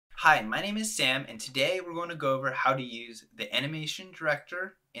Hi, my name is Sam, and today we're going to go over how to use the animation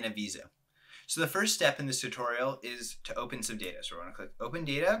director in Avizo. So the first step in this tutorial is to open some data. So we're going to click Open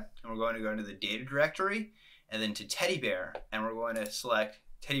Data, and we're going to go into the Data directory, and then to Teddy Bear, and we're going to select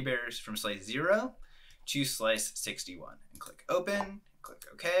teddy bears from slice 0 to slice 61, and click Open, click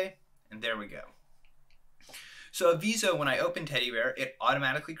OK, and there we go. So Avizo, when I opened Teddy Bear, it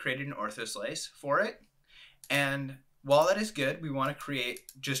automatically created an ortho slice for it, and while that is good, we want to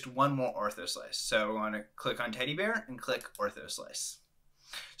create just one more ortho slice. So we want to click on Teddy Bear and click Ortho Slice.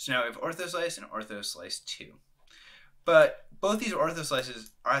 So now we have Ortho Slice and Ortho Slice 2. But both these ortho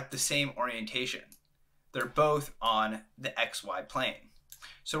slices are at the same orientation. They're both on the XY plane.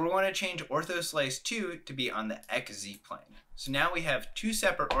 So we're going to change Ortho Slice 2 to be on the XZ plane. So now we have two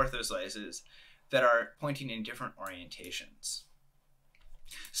separate ortho slices that are pointing in different orientations.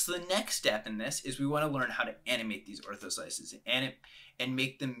 So the next step in this is we want to learn how to animate these ortho slices and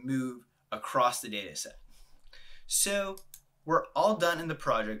make them move across the data set. So we're all done in the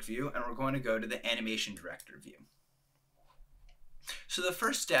project view, and we're going to go to the animation director view. So the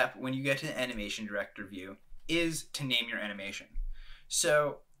first step when you get to the animation director view is to name your animation.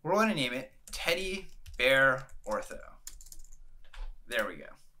 So we're going to name it Teddy Bear Ortho. There we go.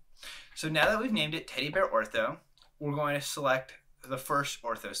 So now that we've named it Teddy Bear Ortho, we're going to select the first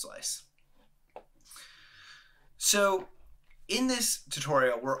ortho slice. So in this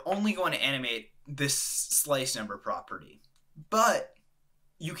tutorial, we're only going to animate this slice number property, but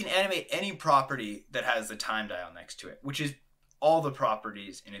you can animate any property that has the time dial next to it, which is all the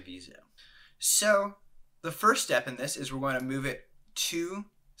properties in Avizo. So the first step in this is we're going to move it to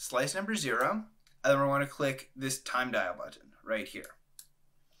slice number 0, and then we're going to click this time dial button right here.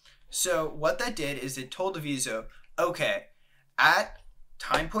 So what that did is it told Avizo, okay, at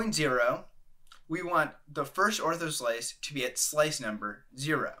time point 0, we want the first ortho slice to be at slice number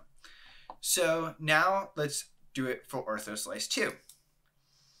 0. So now let's do it for ortho slice 2.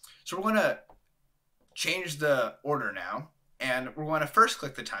 So we're going to change the order now, and we're going to first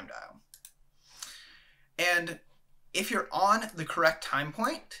click the time dial. And if you're on the correct time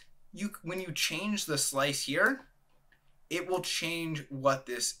point, when you change the slice here, it will change what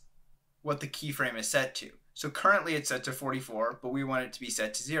the keyframe is set to. So currently it's set to 44, but we want it to be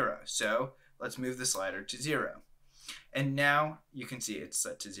set to 0. So let's move the slider to 0. And now you can see it's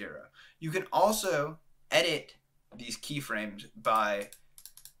set to 0. You can also edit these keyframes by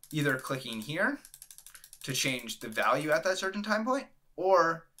either clicking here to change the value at that certain time point,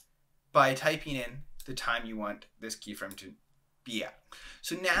 or by typing in the time you want this keyframe to be at.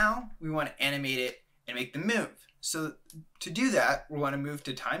 So now we want to animate it and make them move. So to do that, we want to move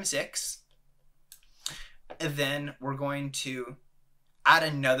to time 6. And then we're going to add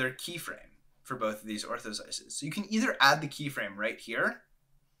another keyframe for both of these ortho slices. So you can either add the keyframe right here.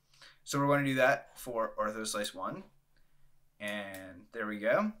 So we're going to do that for ortho slice 1. And there we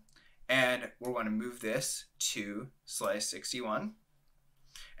go. And we're going to move this to slice 61.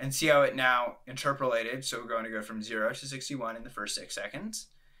 And see how it now interpolated. So we're going to go from 0 to 61 in the first 6 seconds.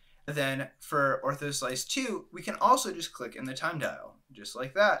 And then for ortho slice 2, we can also just click in the time dial, just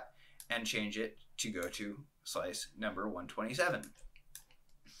like that, and change it to go to slice number 127.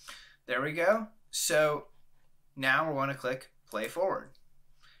 There we go. So now we want to click play forward.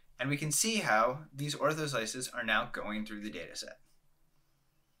 And we can see how these ortho slices are now going through the data set.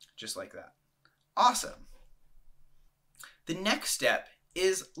 Just like that. Awesome. The next step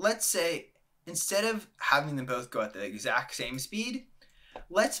is, let's say, instead of having them both go at the exact same speed,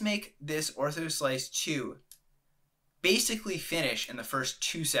 let's make this ortho slice 2 basically finish in the first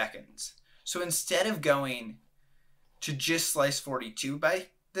 2 seconds. So instead of going to just slice 42 by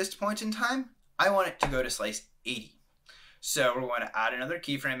this point in time, I want it to go to slice 80. So we're going to add another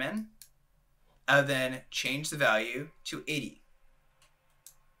keyframe in, and then change the value to 80.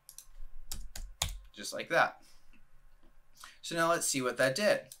 Just like that. So now let's see what that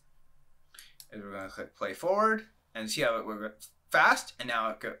did. We're going to click play forward and see how it went fast, and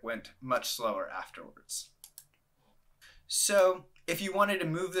now it went much slower afterwards. So if you wanted to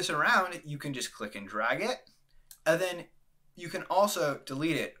move this around, you can just click and drag it, and then you can also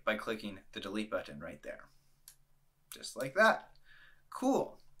delete it by clicking the delete button right there. Just like that.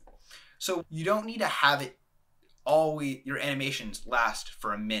 Cool. So you don't need to have it your animations last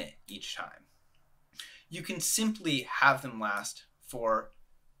for a minute each time. You can simply have them last for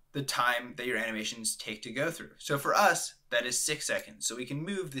the time that your animations take to go through. So for us, that is 6 seconds. So we can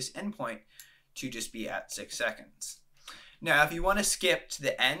move this endpoint to just be at 6 seconds. Now, if you want to skip to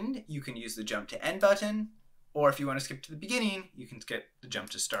the end, you can use the jump to end button, or if you want to skip to the beginning, you can skip the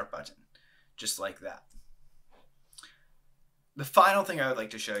jump to start button, just like that. The final thing I would like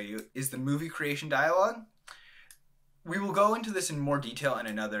to show you is the movie creation dialog. We will go into this in more detail in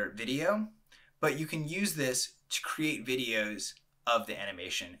another video, but you can use this to create videos of the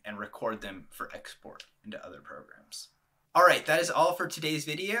animation and record them for export into other programs. All right, that is all for today's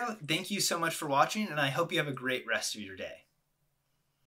video. Thank you so much for watching, and I hope you have a great rest of your day.